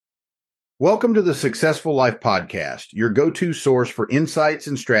Welcome to the Successful Life Podcast, your go-to source for insights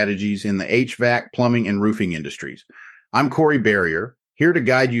and strategies in the HVAC, plumbing, and roofing industries. I'm Corey Barrier, here to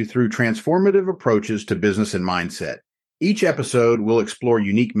guide you through transformative approaches to business and mindset. Each episode will explore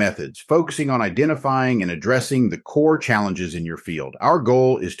unique methods, focusing on identifying and addressing the core challenges in your field. Our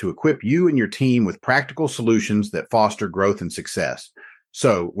goal is to equip you and your team with practical solutions that foster growth and success.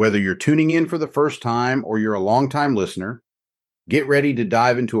 So, whether you're tuning in for the first time or you're a longtime listener, get ready to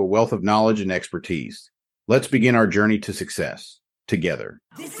dive into a wealth of knowledge and expertise. Let's begin our journey to success together.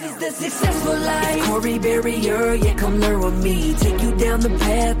 This is the successful life. Corey Barrier, yeah, come learn with me. Take you down the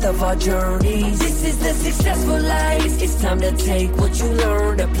path of our journeys. This is the successful life. It's time to take what you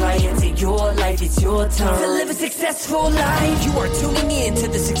learned, apply it to your life. It's your turn to live a successful life. You are tuning in to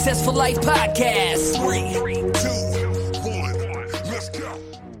the Successful Life Podcast. 3, 2, 1, let's go.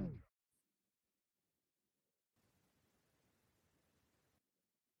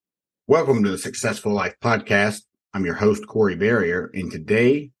 Welcome to the Successful Life Podcast. I'm your host, Corey Barrier, and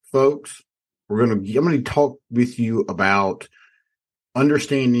today, folks, I'm going to talk with you about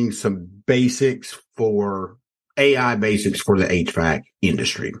understanding some basics for AI basics for the HVAC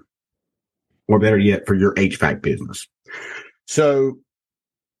industry, or better yet, for your HVAC business. So,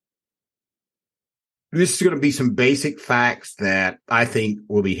 this is going to be some basic facts that I think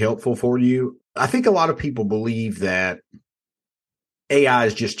will be helpful for you. I think a lot of people believe that AI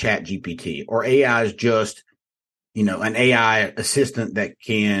is just ChatGPT, or AI is just, an AI assistant that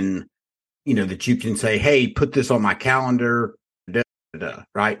can, that you can say, hey, put this on my calendar,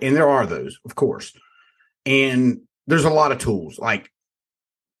 right? And there are those, of course. And there's a lot of tools, like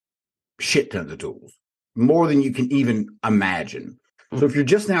shit tons of tools, more than you can even imagine. So if you're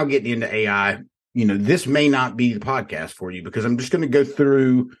just now getting into AI, this may not be the podcast for you, because I'm just going to go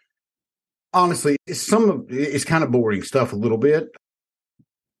through, honestly, it's kind of boring stuff a little bit.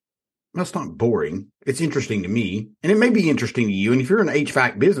 Well, it's not boring. It's interesting to me, and it may be interesting to you. And if you're an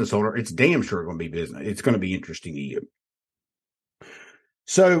HVAC business owner, it's damn sure going to be business. It's going to be interesting to you.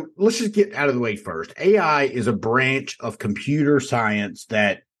 So let's just get out of the way first. AI is a branch of computer science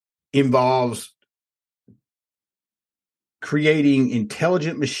that involves creating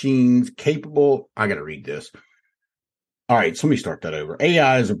intelligent machines capable. I got to read this. All right, so let me start that over.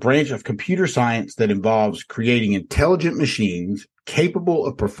 AI is a branch of computer science that involves creating intelligent machines capable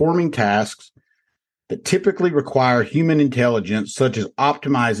of performing tasks that typically require human intelligence, such as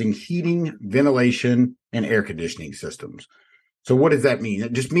optimizing heating, ventilation, and air conditioning systems. So what does that mean?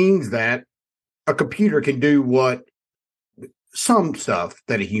 It just means that a computer can do some stuff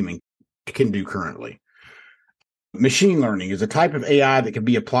that a human can do currently. Machine learning is a type of AI that can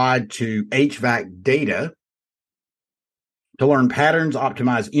be applied to HVAC data to learn patterns,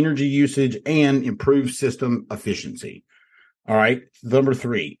 optimize energy usage, and improve system efficiency. All right. Number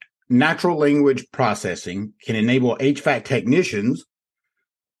 3, natural language processing can enable HVAC technicians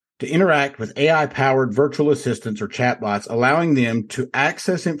to interact with AI-powered virtual assistants or chatbots, allowing them to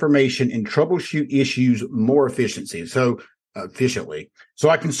access information and troubleshoot issues more efficiently. So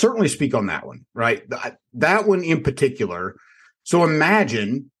I can certainly speak on that one, right? That one in particular. So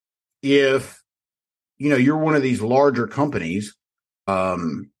imagine if, you're one of these larger companies.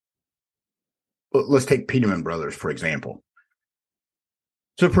 Let's take Peterman Brothers, for example.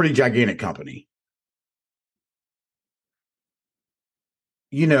 It's a pretty gigantic company.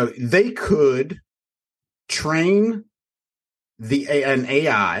 They could train an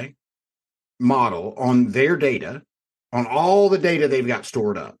AI model on their data, on all the data they've got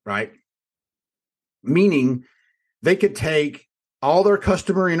stored up, right? Meaning they could take all their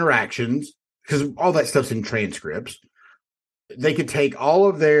customer interactions, because all that stuff's in transcripts. They could take all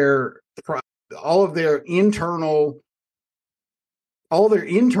of their internal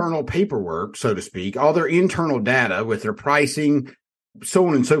paperwork, so to speak, all their internal data with their pricing, so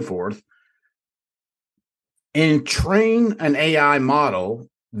on and so forth, and train an AI model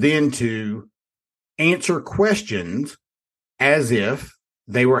then to answer questions as if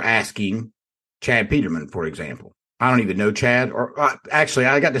they were asking Chad Peterman, for example. I don't even know Chad, or actually,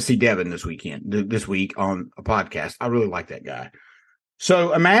 I got to see Devin this week on a podcast. I really like that guy.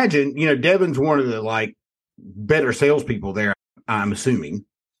 So imagine, Devin's one of the better salespeople there, I'm assuming.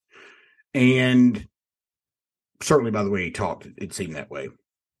 And certainly by the way he talked, it seemed that way.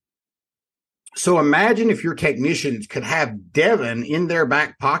 So imagine if your technicians could have Devin in their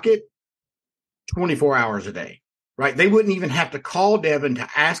back pocket 24 hours a day, right? They wouldn't even have to call Devin to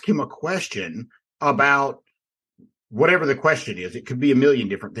ask him a question about whatever the question is. It could be a million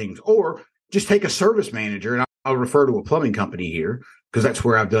different things, or just take a service manager. And I'll refer to a plumbing company here, because that's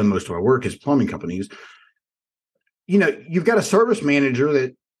where I've done most of my work, is plumbing companies. You've got a service manager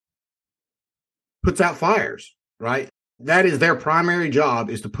that puts out fires, right? That is their primary job,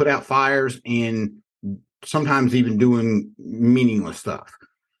 is to put out fires, and sometimes even doing meaningless stuff.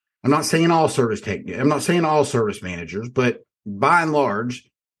 I'm not saying all service managers, but by and large,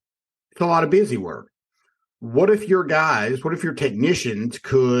 it's a lot of busy work. What if your technicians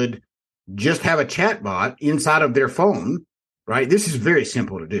could just have a chat bot inside of their phone, right? This is very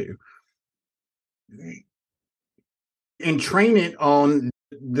simple to do. And train it on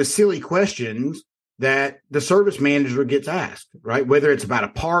the silly questions that the service manager gets asked, right? Whether it's about a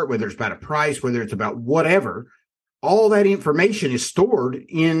part, whether it's about a price, whether it's about whatever, all that information is stored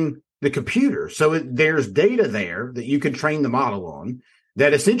in the computer. So there's data there that you can train the model on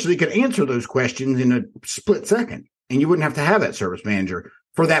that essentially could answer those questions in a split second. And you wouldn't have to have that service manager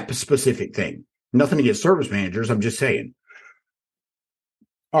for that specific thing. Nothing against service managers. I'm just saying.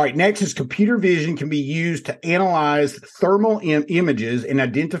 All right. Next is computer vision can be used to analyze thermal images and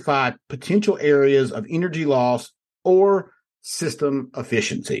identify potential areas of energy loss or system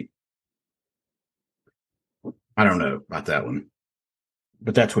efficiency. I don't know about that one,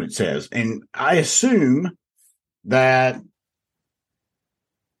 but that's what it says. And I assume that,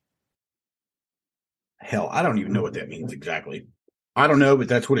 hell, I don't even know what that means exactly. I don't know, but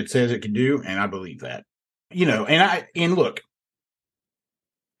that's what it says it can do, and I believe that. And look,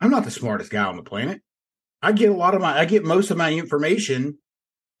 I'm not the smartest guy on the planet. I get most of my information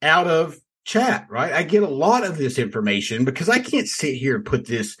out of chat, right? I get a lot of this information because I can't sit here and put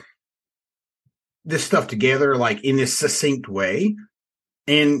this stuff together like in this succinct way.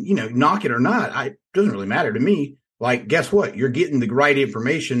 And, knock it or not, it doesn't really matter to me. Like, guess what? You're getting the right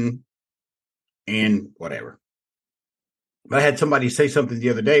information and whatever. But I had somebody say something the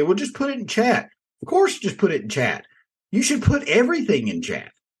other day. Well, just put it in chat. Of course, just put it in chat. You should put everything in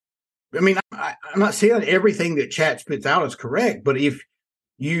chat. I mean, I'm not saying everything that chat spits out is correct, but if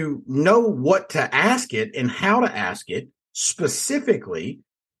you know what to ask it and how to ask it specifically,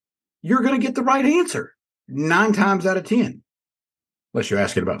 you're going to get the right answer 9 times out of 10. Unless you're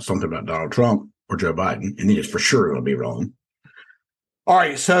asking about something about Donald Trump or Joe Biden, and then it's for sure going to be wrong. All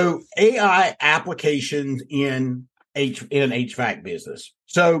right, so AI applications in an HVAC business.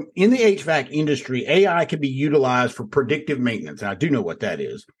 So in the HVAC industry, AI can be utilized for predictive maintenance. And I do know what that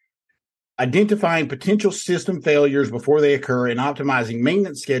is. Identifying potential system failures before they occur and optimizing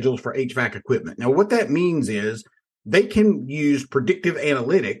maintenance schedules for HVAC equipment. Now, what that means is they can use predictive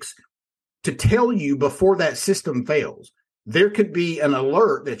analytics to tell you before that system fails. There could be an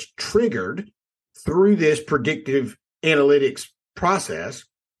alert that's triggered through this predictive analytics process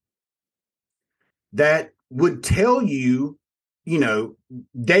that would tell you,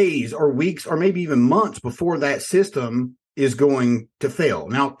 days or weeks or maybe even months before that system is going to fail.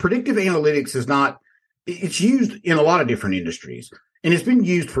 Now, predictive analytics it's used in a lot of different industries, and it's been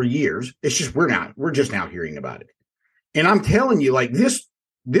used for years. It's just we're just now hearing about it. And I'm telling you, like, this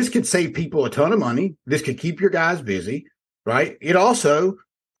could save people a ton of money. This could keep your guys busy, right? It's going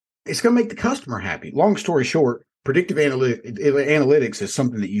to make the customer happy. Long story short, predictive analytics is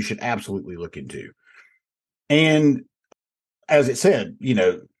something that you should absolutely look into. And as it said,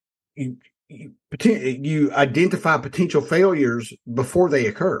 you identify potential failures before they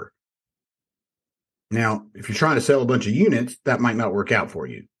occur. Now, if you're trying to sell a bunch of units, that might not work out for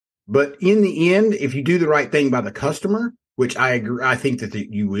you. But in the end, if you do the right thing by the customer, which I agree, I think that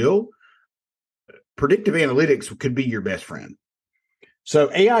you will, predictive analytics could be your best friend.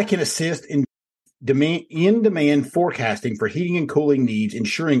 So AI can assist in demand forecasting for heating and cooling needs,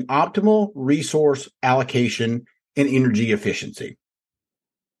 ensuring optimal resource allocation and energy efficiency.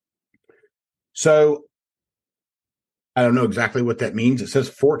 So I don't know exactly what that means. It says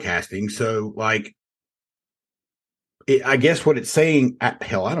forecasting. So I guess what it's saying,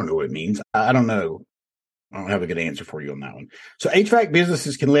 hell, I don't know what it means. I don't know. I don't have a good answer for you on that one. So HVAC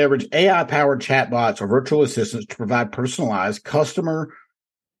businesses can leverage AI-powered chatbots or virtual assistants to provide personalized customer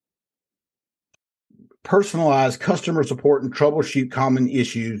support and troubleshoot common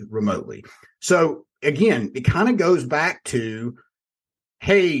issues remotely. So again, it kind of goes back to,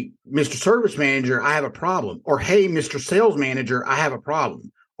 hey, Mr. Service Manager, I have a problem. Or, hey, Mr. Sales Manager, I have a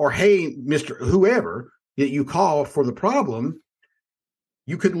problem. Or, hey, Mr. whoever that you call for the problem.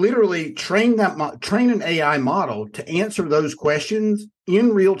 You could literally train an AI model to answer those questions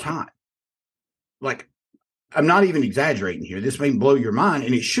in real time. Like, I'm not even exaggerating here. This may blow your mind,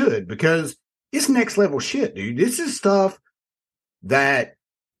 and it should, because it's next level shit, dude. This is stuff that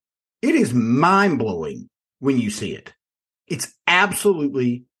it is mind blowing when you see it. It's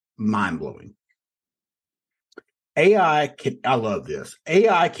absolutely mind blowing. I love this.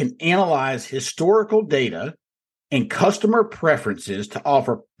 AI can analyze historical data and customer preferences to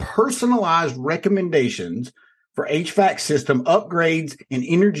offer personalized recommendations for HVAC system upgrades and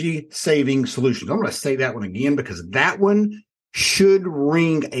energy saving solutions. I'm going to say that one again because that one should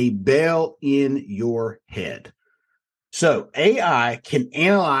ring a bell in your head. So AI can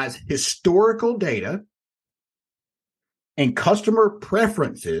analyze historical data and customer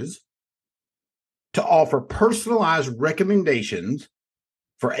preferences to offer personalized recommendations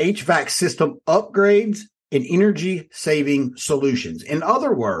for HVAC system upgrades and energy saving solutions. In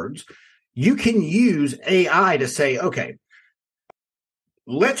other words, you can use AI to say, okay,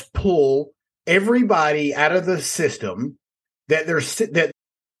 let's pull everybody out of the system that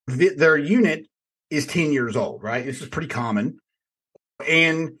their unit is 10 years old, right? This is pretty common.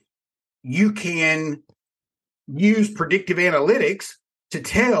 And you can use predictive analytics to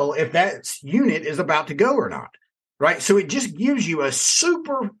tell if that unit is about to go or not, right? So it just gives you a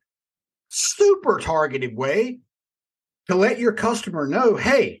super targeted way to let your customer know,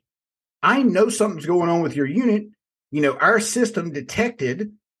 hey, I know something's going on with your unit. You know, our system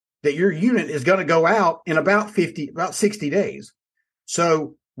detected that your unit is going to go out in about 60 days.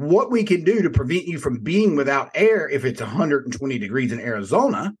 So what we can do to prevent you from being without air if it's 120 degrees in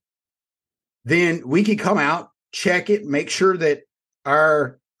Arizona, then we can come out, check it, make sure that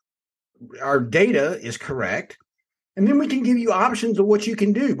our data is correct, and then we can give you options of what you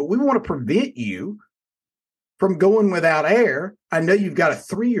can do. But we want to prevent you from going without air. I know you've got a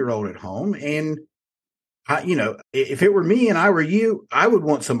 3-year-old at home, and if it were me and I were you, I would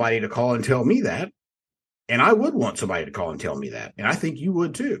want somebody to call and tell me that. And I would want somebody to call and tell me that. And I think you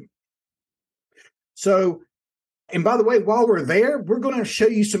would too. So, and by the way, while we're there, we're going to show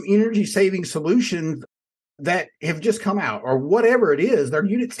you some energy saving solutions that have just come out, or whatever it is. Their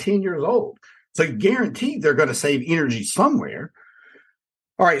unit's 10 years old. So guaranteed they're going to save energy somewhere.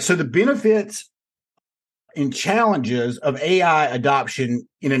 All right. So the benefits and challenges of AI adoption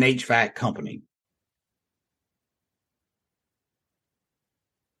in an HVAC company.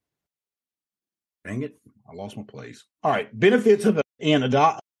 Dang it. I lost my place. All right. Benefits of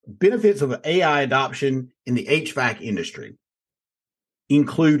AI adoption in the HVAC industry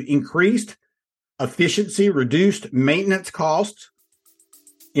include increased efficiency, reduced maintenance costs,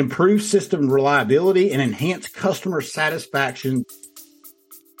 improved system reliability, and enhanced customer satisfaction.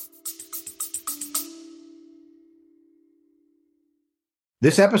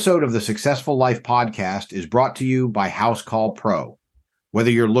 This episode of the Successful Life podcast is brought to you by House Call Pro.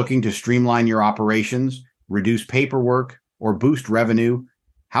 Whether you're looking to streamline your operations, reduce paperwork, or boost revenue,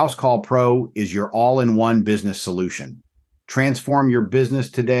 House Call Pro is your all-in-one business solution. Transform your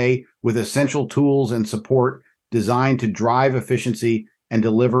business today with essential tools and support designed to drive efficiency and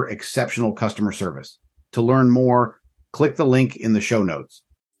deliver exceptional customer service. To learn more, click the link in the show notes.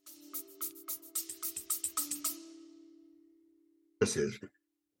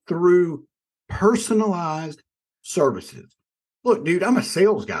 Through personalized services. Look, dude, I'm a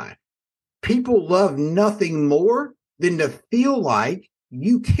sales guy. People love nothing more than to feel like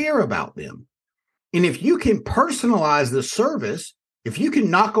you care about them. And if you can personalize the service, if you can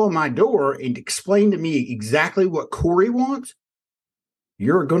knock on my door and explain to me exactly what Corey wants,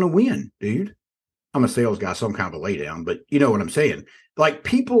 you're going to win, dude. I'm a sales guy, so I'm kind of a laydown, but you know what I'm saying? Like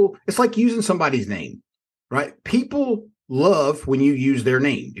people, it's like using somebody's name, right? People love when you use their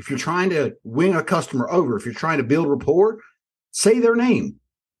name. If you're trying to win a customer over, if you're trying to build rapport, say their name.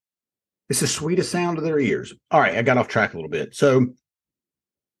 It's the sweetest sound to their ears. All right, I got off track a little bit. So,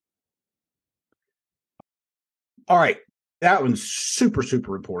 all right, that one's super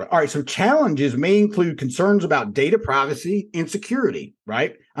important. All right, so challenges may include concerns about data privacy and security,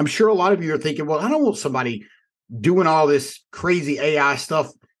 right? I'm sure a lot of you are thinking, well, I don't want somebody doing all this crazy AI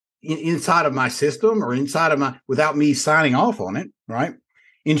stuff inside of my system or inside of without me signing off on it, right?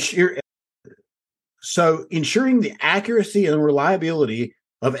 So ensuring the accuracy and reliability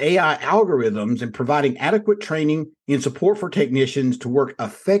of AI algorithms and providing adequate training and support for technicians to work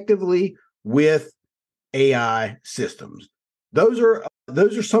effectively with AI systems. Those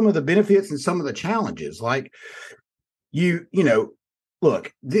are some of the benefits and some of the challenges. Like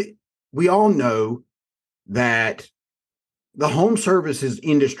look, we all know that the home services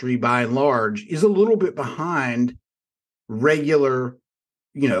industry, by and large, is a little bit behind a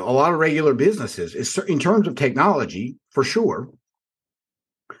lot of regular businesses in terms of technology, for sure.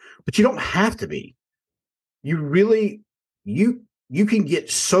 But you don't have to be. You really, you can get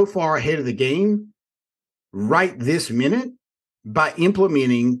so far ahead of the game right this minute by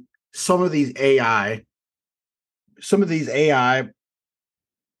implementing some of these AI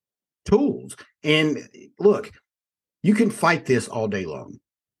tools. And look, you can fight this all day long.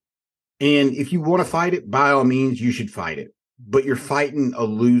 And if you want to fight it, by all means, you should fight it. But you're fighting a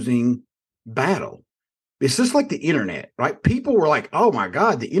losing battle. It's just like the internet, right? People were like, oh my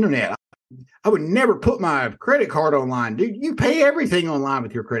God, the internet. I would never put my credit card online. Dude, you pay everything online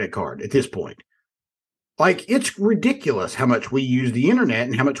with your credit card at this point. Like, it's ridiculous how much we use the internet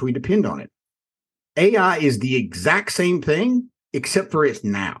and how much we depend on it. AI is the exact same thing, except for it's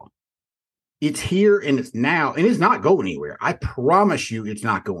now. It's here and it's now, and it's not going anywhere. I promise you it's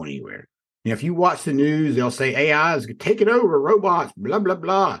not going anywhere. If you watch the news, they'll say AI is taking over robots, blah, blah,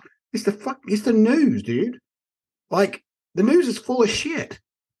 blah. It's the news, dude. Like, the news is full of shit.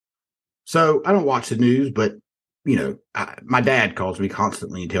 So I don't watch the news, but, my dad calls me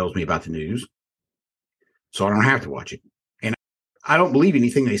constantly and tells me about the news. So I don't have to watch it. And I don't believe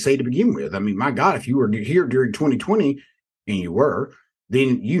anything they say to begin with. I mean, my God, if you were here during 2020, and you were,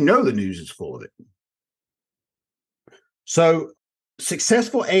 then the news is full of it. So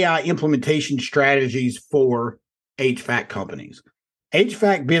successful AI implementation strategies for HVAC companies.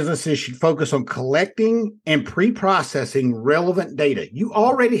 HVAC businesses should focus on collecting and pre-processing relevant data. You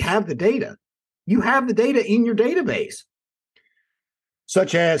already have the data. You have the data in your database,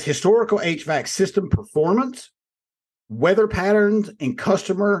 such as historical HVAC system performance, weather patterns, and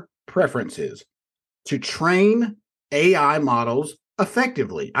customer preferences to train AI models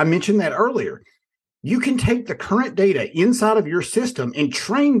effectively. I mentioned that earlier. You can take the current data inside of your system and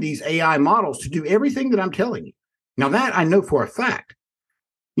train these AI models to do everything that I'm telling you. Now, that I know for a fact.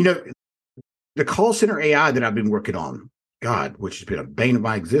 The call center AI that I've been working on, God, which has been a bane of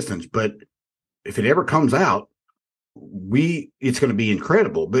my existence, but if it ever comes out, it's going to be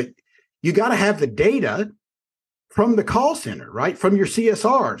incredible. But you got to have the data from the call center, right? From your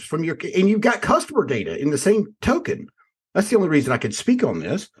CSRs, and you've got customer data in the same token. That's the only reason I could speak on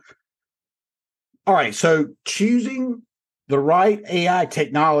this. All right, so choosing the right AI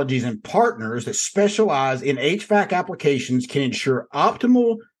technologies and partners that specialize in HVAC applications can ensure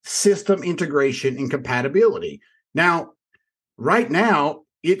optimal system integration and compatibility. Now, right now,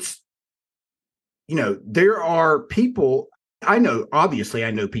 it's, there are people, I know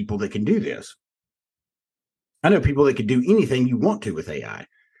people that can do this. I know people that can do anything you want to with AI.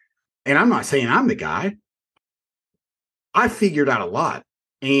 And I'm not saying I'm the guy. I figured out a lot,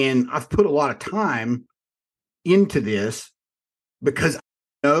 and I've put a lot of time into this because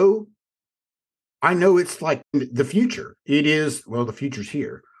I know it's like the future. The future's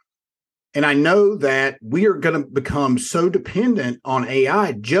here. And I know that we are going to become so dependent on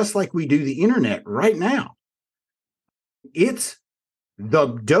AI, just like we do the internet right now. It's the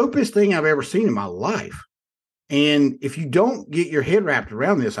dopest thing I've ever seen in my life. And if you don't get your head wrapped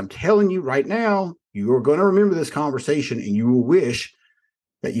around this, I'm telling you right now, you are going to remember this conversation and you will wish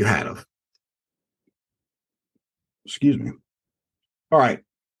that you had of. Excuse me. All right.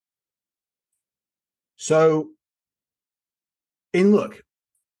 So, and look,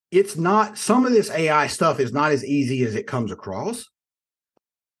 some of this AI stuff is not as easy as it comes across.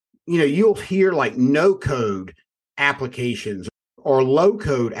 You'll hear like no code applications or low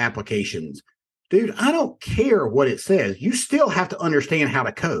code applications. Dude, I don't care what it says. You still have to understand how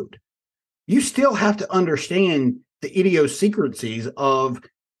to code. You still have to understand the idiosyncrasies of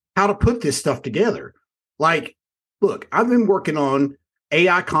how to put this stuff together. Like, look, I've been working on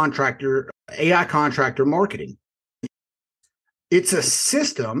AI contractor marketing. It's a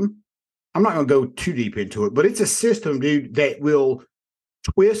system. I'm not going to go too deep into it, but it's a system, dude, that will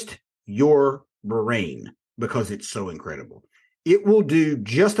twist your brain because it's so incredible. It will do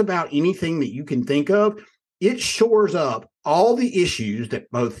just about anything that you can think of. It shores up all the issues that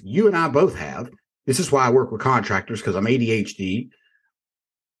both you and I both have. This is why I work with contractors, because I'm ADHD.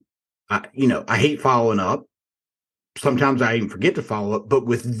 I hate following up. Sometimes I even forget to follow up. But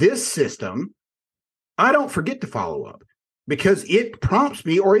with this system, I don't forget to follow up because it prompts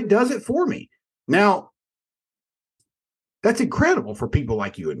me or it does it for me. Now, that's incredible for people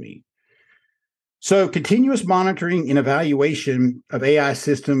like you and me. So continuous monitoring and evaluation of AI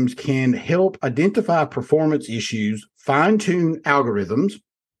systems can help identify performance issues, fine-tune algorithms,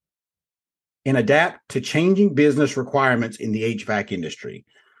 and adapt to changing business requirements in the HVAC industry.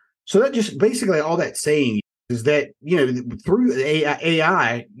 So that just basically all that's saying is that, through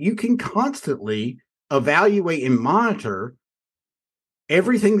AI, you can constantly evaluate and monitor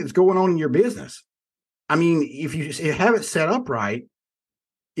everything that's going on in your business. I mean, if you have it set up right,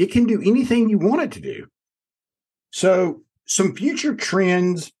 it can do anything you want it to do. So some future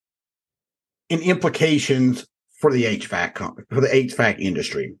trends and implications for the HVAC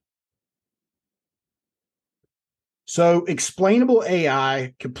industry. So explainable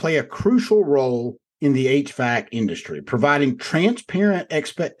AI can play a crucial role in the HVAC industry, providing transparent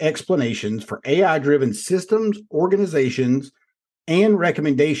explanations for AI-driven systems, organizations, and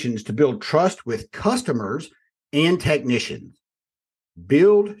recommendations to build trust with customers and technicians.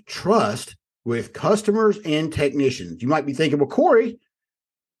 Build trust with customers and technicians. You might be thinking, well, Corey,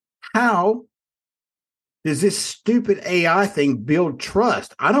 how does this stupid AI thing build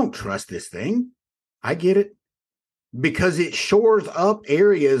trust? I don't trust this thing. I get it. Because it shores up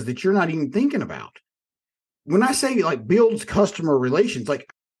areas that you're not even thinking about. When I say like builds customer relations,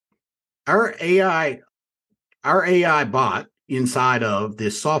 like our AI bot inside of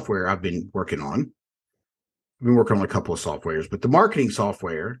this software I've been working on. I've been working on a couple of softwares, but the marketing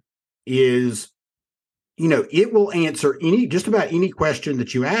software is, it will answer just about any question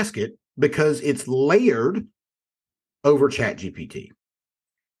that you ask it because it's layered over ChatGPT.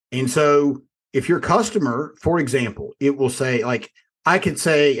 And so if your customer, for example, it will say, like, I could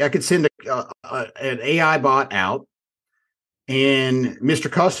send an AI bot out and Mr.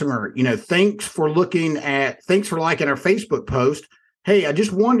 Customer, thanks for liking our Facebook post. Hey, I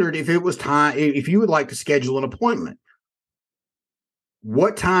just wondered if it was time, if you would like to schedule an appointment.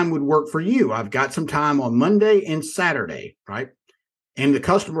 What time would work for you? I've got some time on Monday and Saturday, right? And the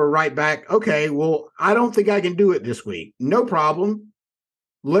customer write back, okay, well, I don't think I can do it this week. No problem.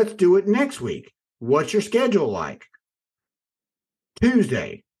 Let's do it next week. What's your schedule like?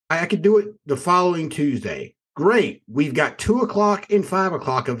 Tuesday. I could do it the following Tuesday. Great. We've got 2:00 and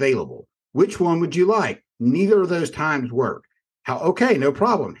 5:00 available. Which one would you like? Neither of those times work. Okay, no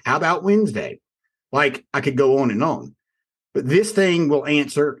problem. How about Wednesday? Like, I could go on and on. But this thing will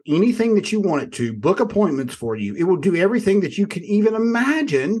answer anything that you want it to, book appointments for you. It will do everything that you can even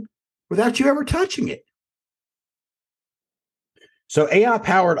imagine without you ever touching it. So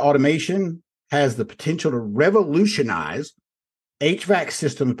AI-powered automation has the potential to revolutionize HVAC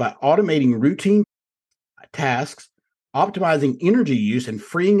systems by automating routine tasks, optimizing energy use, and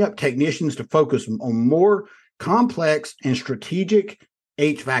freeing up technicians to focus on more complex and strategic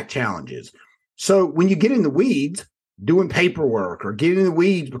HVAC challenges. So when you get in the weeds, doing paperwork, or get in the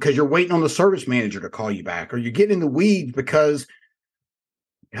weeds because you're waiting on the service manager to call you back, or you get in the weeds because,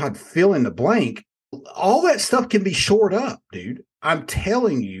 God, fill in the blank, all that stuff can be shored up, dude. I'm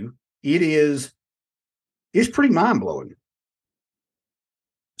telling you, it's pretty mind-blowing.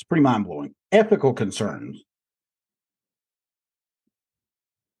 It's pretty mind-blowing. Ethical concerns.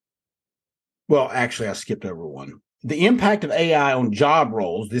 Well, actually, I skipped over one. The impact of AI on job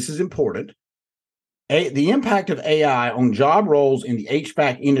roles. This is important. The impact of AI on job roles in the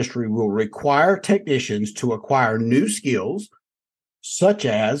HVAC industry will require technicians to acquire new skills, such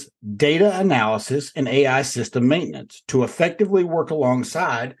as data analysis and AI system maintenance, to effectively work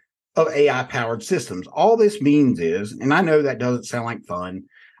alongside of AI-powered systems. All this means is, and I know that doesn't sound like fun,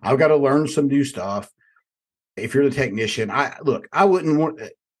 I've got to learn some new stuff. If you're the technician, I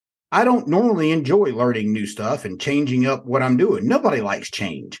don't normally enjoy learning new stuff and changing up what I'm doing. Nobody likes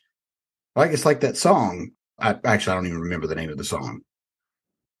change. Like, it's like that song. I don't even remember the name of the song.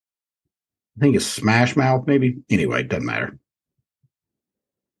 I think it's Smash Mouth, maybe. Anyway, it doesn't matter.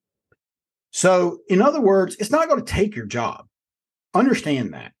 So, in other words, it's not going to take your job.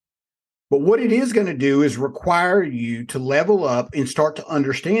 Understand that. But what it is going to do is require you to level up and start to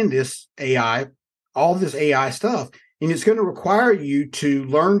understand this AI, all this AI stuff. And it's going to require you to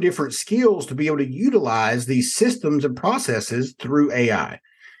learn different skills to be able to utilize these systems and processes through AI.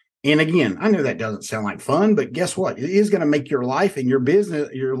 And again, I know that doesn't sound like fun, but guess what? It is going to make your life and your business,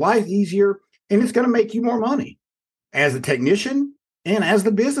 your life easier, and it's going to make you more money as a technician and as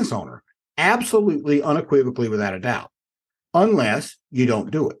the business owner. Absolutely, unequivocally, without a doubt, unless you don't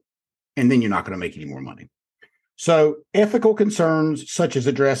do it. And then you're not going to make any more money. So ethical concerns such as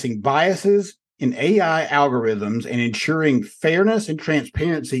addressing biases in AI algorithms and ensuring fairness and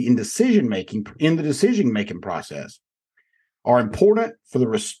transparency in the decision-making process are important for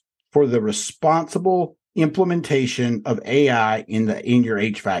the responsible implementation of AI in your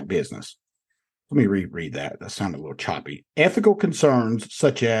HVAC business. Let me reread that. That sounded a little choppy. Ethical concerns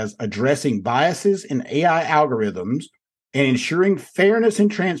such as addressing biases in AI algorithms and ensuring fairness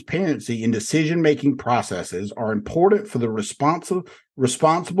and transparency in decision-making processes are important for the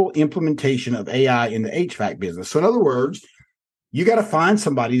responsible implementation of AI in the HVAC business. So in other words, you got to find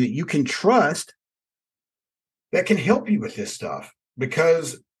somebody that you can trust that can help you with this stuff.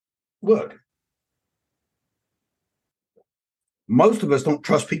 Because, look, most of us don't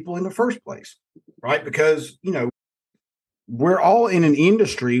trust people in the first place, right? Because, we're all in an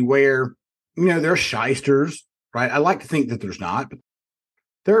industry where, there are shysters, right? I like to think that there's not, but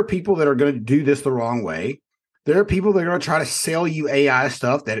there are people that are going to do this the wrong way. There are people that are going to try to sell you AI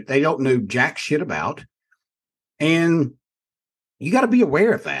stuff that they don't know jack shit about. And you got to be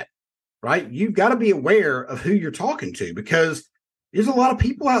aware of that, right? You've got to be aware of who you're talking to, because there's a lot of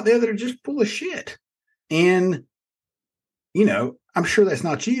people out there that are just full of shit. And, I'm sure that's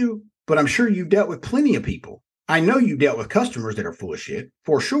not you, but I'm sure you've dealt with plenty of people. I know you've dealt with customers that are full of shit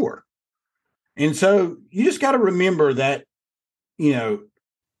for sure. And so you just got to remember that, you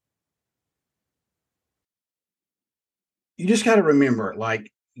just got to remember,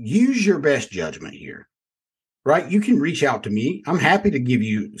 like, use your best judgment here, right? You can reach out to me. I'm happy to give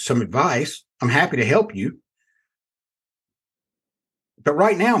you some advice. I'm happy to help you. But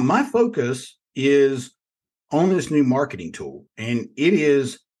right now, my focus is on this new marketing tool. And it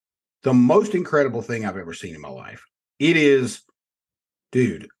is the most incredible thing I've ever seen in my life. It is,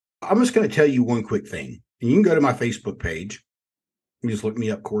 dude, I'm just going to tell you one quick thing. And you can go to my Facebook page. You just look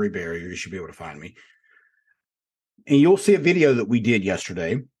me up, Corey Barrier. You should be able to find me. And you'll see a video that we did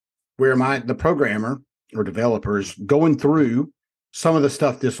yesterday where the programmer or developer is going through some of the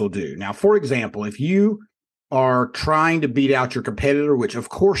stuff this will do. Now, for example, if you are trying to beat out your competitor, which of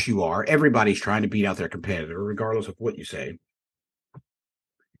course you are, everybody's trying to beat out their competitor, regardless of what you say.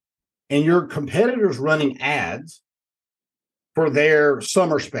 And your competitor's running ads for their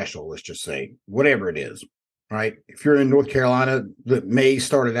summer special, let's just say, whatever it is, right? If you're in North Carolina, the May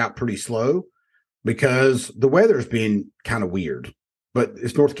started out pretty slow because the weather's been kind of weird, but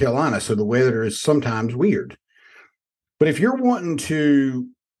it's North Carolina, so the weather is sometimes weird. But if you're wanting to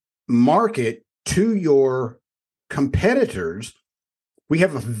market to your competitors, we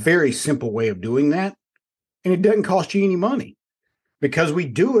have a very simple way of doing that, and it doesn't cost you any money because we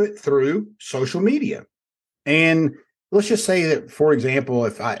do it through social media. And let's just say that, for example,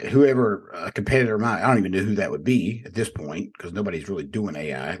 if whoever a competitor might, I don't even know who that would be at this point because nobody's really doing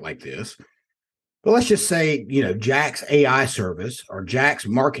AI like this. But let's just say, Jack's AI service or Jack's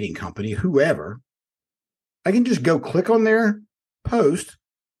marketing company, whoever, I can just go click on their post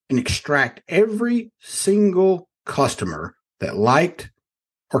and extract every single customer that liked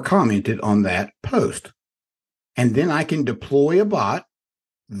or commented on that post. And then I can deploy a bot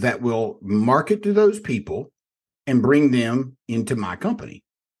that will market to those people and bring them into my company.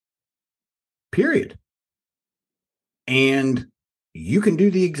 Period. And you can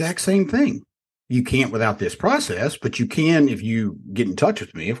do the exact same thing. You can't without this process, but you can if you get in touch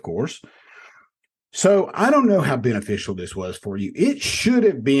with me, of course. So I don't know how beneficial this was for you. It should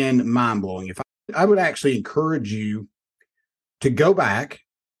have been mind-blowing. If I would actually encourage you to go back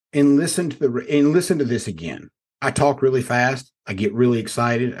and listen to this again. I talk really fast. I get really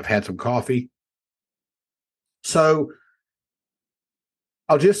excited. I've had some coffee. So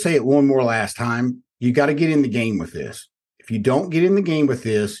I'll just say it one more last time. You got to get in the game with this. If you don't get in the game with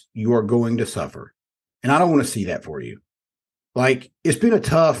this, you are going to suffer. And I don't want to see that for you. Like, it's been a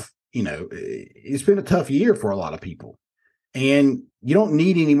tough year for a lot of people. And you don't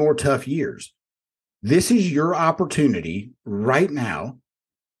need any more tough years. This is your opportunity right now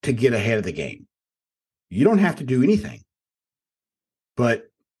to get ahead of the game. You don't have to do anything. But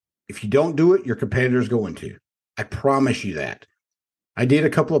if you don't do it, your competitor's going to. I promise you that. I did a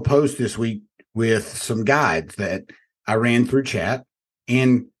couple of posts this week with some guides that I ran through chat.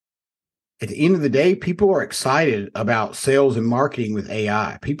 And at the end of the day, people are excited about sales and marketing with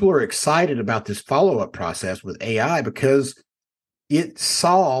AI. People are excited about this follow-up process with AI because it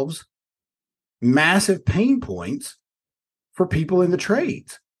solves massive pain points for people in the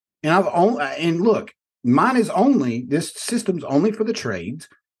trades. And look, this system's only for the trades.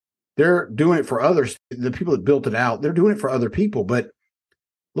 They're doing it for others. The people that built it out, they're doing it for other people. But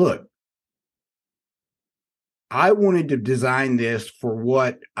look, I wanted to design this for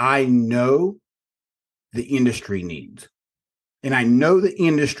what I know the industry needs. And I know the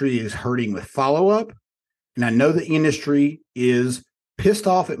industry is hurting with follow-up. And I know the industry is pissed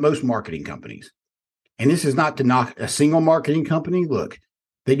off at most marketing companies. And this is not to knock a single marketing company. Look,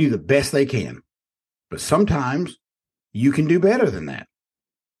 they do the best they can. But sometimes you can do better than that.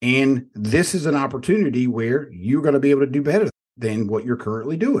 And this is an opportunity where you're going to be able to do better than what you're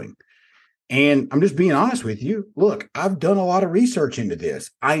currently doing. And I'm just being honest with you. Look, I've done a lot of research into this.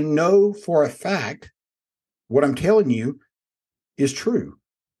 I know for a fact what I'm telling you is true.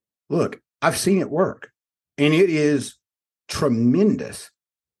 Look, I've seen it work, and it is tremendous.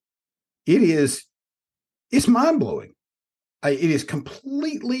 It's mind-blowing. It is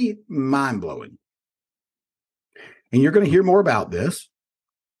completely mind-blowing. And you're going to hear more about this.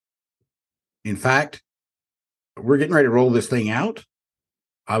 In fact, we're getting ready to roll this thing out,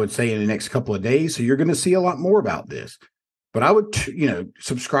 I would say, in the next couple of days. So you're going to see a lot more about this. But I would,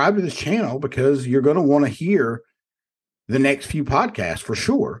 subscribe to this channel because you're going to want to hear the next few podcasts for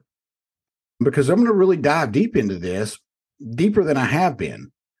sure. Because I'm going to really dive deep into this, deeper than I have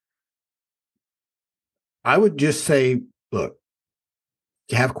been. I would just say, look,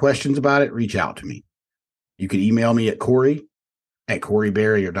 if you have questions about it, reach out to me. You can email me at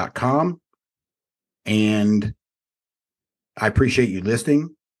Corey@CoreyBarrier.com. And I appreciate you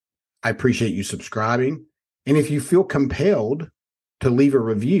listening. I appreciate you subscribing. And if you feel compelled to leave a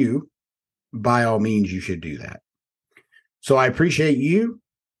review, by all means, you should do that. So I appreciate you.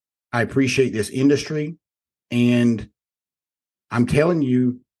 I appreciate this industry. And I'm telling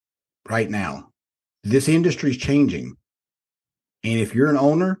you right now, this industry is changing. And if you're an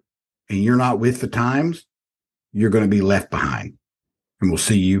owner and you're not with the times, you're going to be left behind. And we'll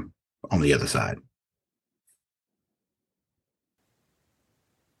see you on the other side.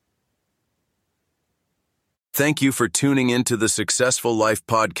 Thank you for tuning into the Successful Life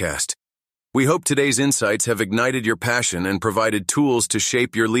podcast. We hope today's insights have ignited your passion and provided tools to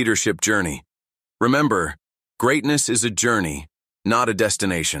shape your leadership journey. Remember, greatness is a journey, not a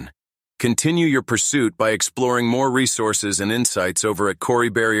destination. Continue your pursuit by exploring more resources and insights over at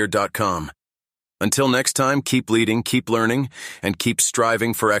CoreyBarrier.com. Until next time, keep leading, keep learning, and keep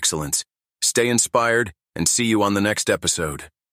striving for excellence. Stay inspired, and see you on the next episode.